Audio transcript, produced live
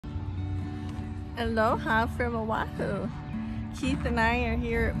Aloha from Oahu. Keith and I are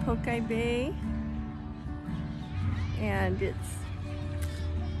here at Pokai Bay, and it's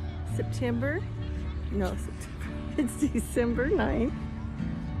it's December 9th,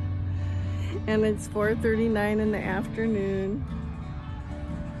 and it's 4:39 in the afternoon,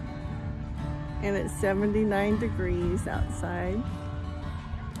 and it's 79 degrees outside,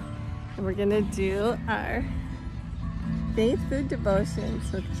 and we're gonna do our Faith Food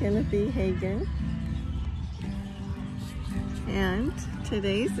Devotions with Kenneth E. Hagin. And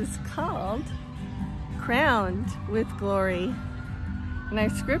today's is called Crowned with Glory. And our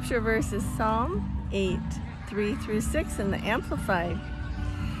scripture verse is Psalm 8, 3-6 in the Amplified.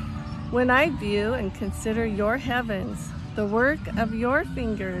 When I view and consider your heavens, the work of your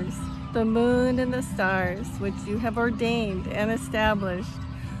fingers, the moon and the stars, which you have ordained and established,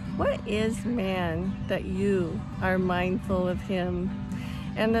 what is man that you are mindful of him,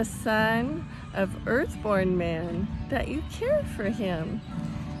 and the son of earthborn man that you care for him?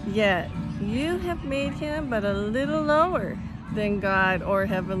 Yet you have made him but a little lower than God or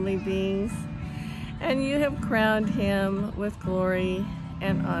heavenly beings, and you have crowned him with glory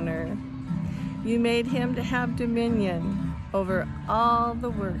and honor. You made him to have dominion over all the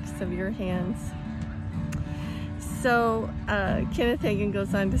works of your hands. So Kenneth Hagin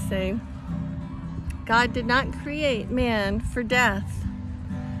goes on to say, God did not create man for death.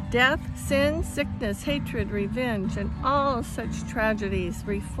 Death, sin, sickness, hatred, revenge, and all such tragedies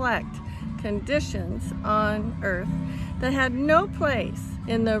reflect conditions on earth that had no place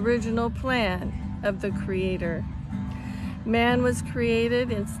in the original plan of the Creator. Man was created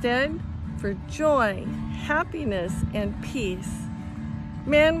instead for joy, happiness, and peace.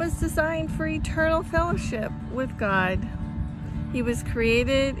 Man was designed for eternal fellowship with God. He was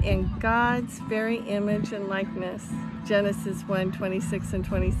created in God's very image and likeness. Genesis 1:26 and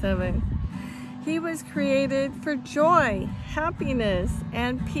 27. He was created for joy, happiness,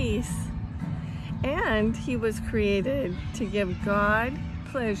 and peace. And he was created to give God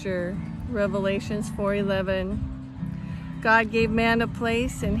pleasure. Revelations 4:11. God gave man a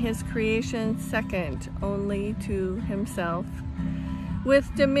place in his creation second only to himself,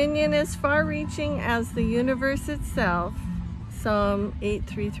 with dominion as far-reaching as the universe itself. Psalm 8,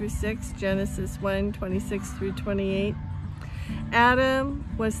 3-6, Genesis 1:26-28. Adam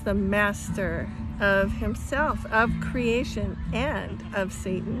was the master of himself, of creation, and of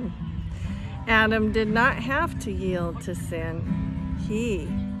Satan. Adam did not have to yield to sin. He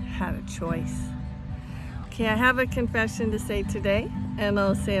had a choice. Okay, I have a confession to say today, and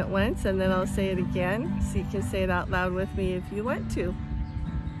I'll say it once, and then I'll say it again, so you can say it out loud with me if you want to.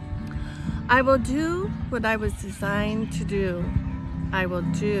 I will do what I was designed to do. I will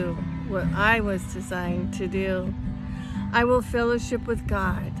do what I was designed to do. I will fellowship with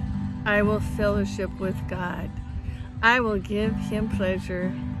God. I will fellowship with God. I will give him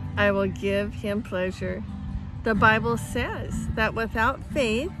pleasure. I will give him pleasure. The Bible says that without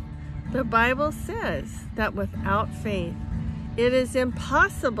faith, it is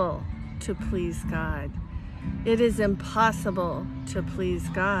impossible to please God. It is impossible to please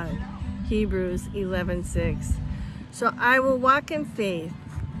God. Hebrews 11:6. So I will walk in faith.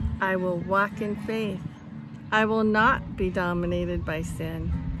 I will walk in faith. I will not be dominated by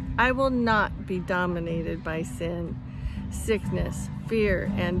sin. I will not be dominated by sin, sickness,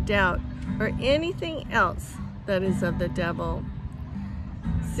 fear, and doubt, or anything else that is of the devil.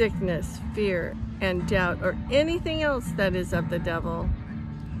 Sickness, fear, and doubt, or anything else that is of the devil.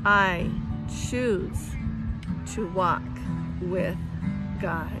 I choose to walk with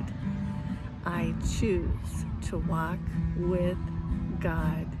God. I choose to walk with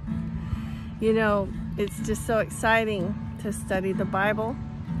God. You know, it's just so exciting to study the Bible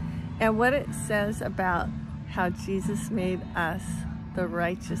and what it says about how Jesus made us the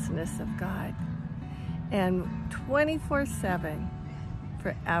righteousness of God. And 24/7,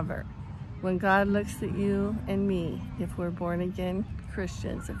 forever, when God looks at you and me, if we're born again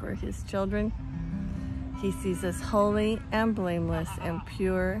Christians, if we're his children, he sees us holy and blameless and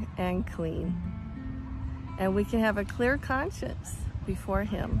pure and clean. And we can have a clear conscience before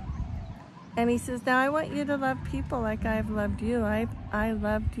him. And he says, now I want you to love people like I've loved you. I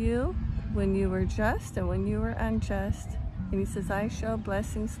loved you when you were just and when you were unjust. And he says, I show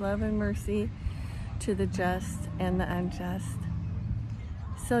blessings, love, and mercy to the just and the unjust.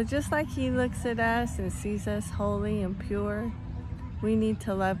 So just like he looks at us and sees us holy and pure, we need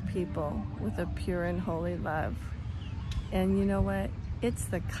to love people with a pure and holy love. And you know what? It's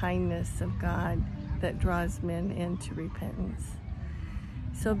the kindness of God that draws men into repentance.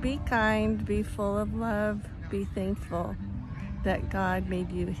 So be kind, be full of love, be thankful, that God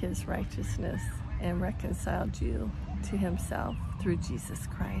made you his righteousness and reconciled you to himself through Jesus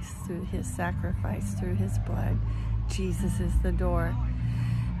Christ, through his sacrifice, through his blood. Jesus is the door.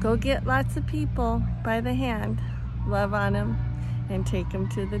 Go get lots of people by the hand, love on them, and take them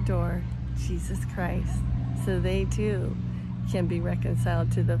to the door, Jesus Christ, so they too can be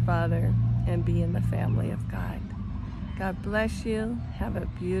reconciled to the Father and be in the family of God. God bless you. Have a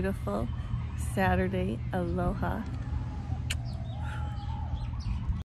beautiful Saturday. Aloha.